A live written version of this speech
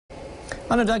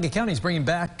Onondaga County is bringing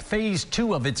back phase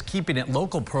 2 of its Keeping It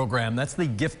Local program. That's the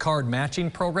gift card matching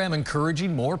program,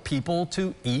 encouraging more people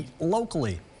to eat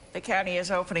locally. The county is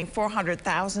opening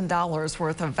 $400,000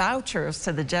 worth of vouchers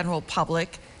to the general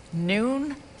public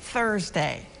noon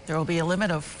Thursday. There will be a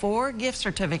limit of 4 gift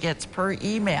certificates per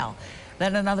email.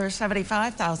 Then another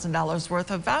 $75,000 worth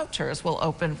of vouchers will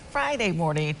open Friday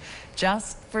morning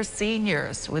just for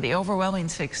seniors. With the overwhelming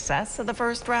success of the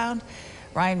first round,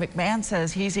 Ryan McMahon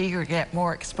says he's eager to get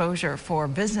more exposure for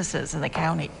businesses in the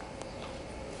county.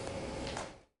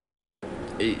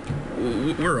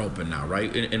 We're open now,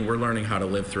 right? And we're learning how to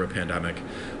live through a pandemic.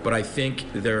 But I think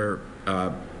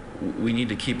we need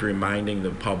to keep reminding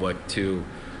the public to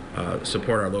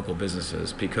support our local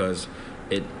businesses, because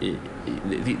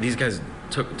these guys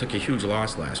took a huge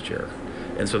loss last year.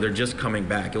 And so they're just coming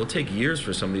back. It will take years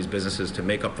for some of these businesses to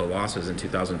make up the losses in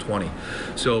 2020.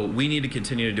 So we need to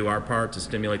continue to do our part to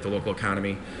stimulate the local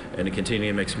economy and to continue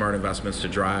to make smart investments to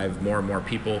drive more and more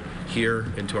people here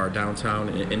into our downtown,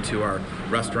 into our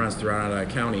restaurants throughout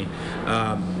Onondaga County,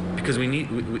 because we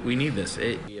need this.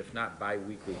 If not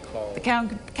bi-weekly calls. The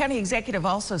county executive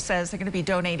also says they're going to be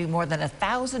donating more than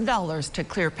 $1,000 to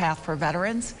Clear Path for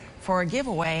Veterans for a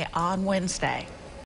giveaway on Wednesday.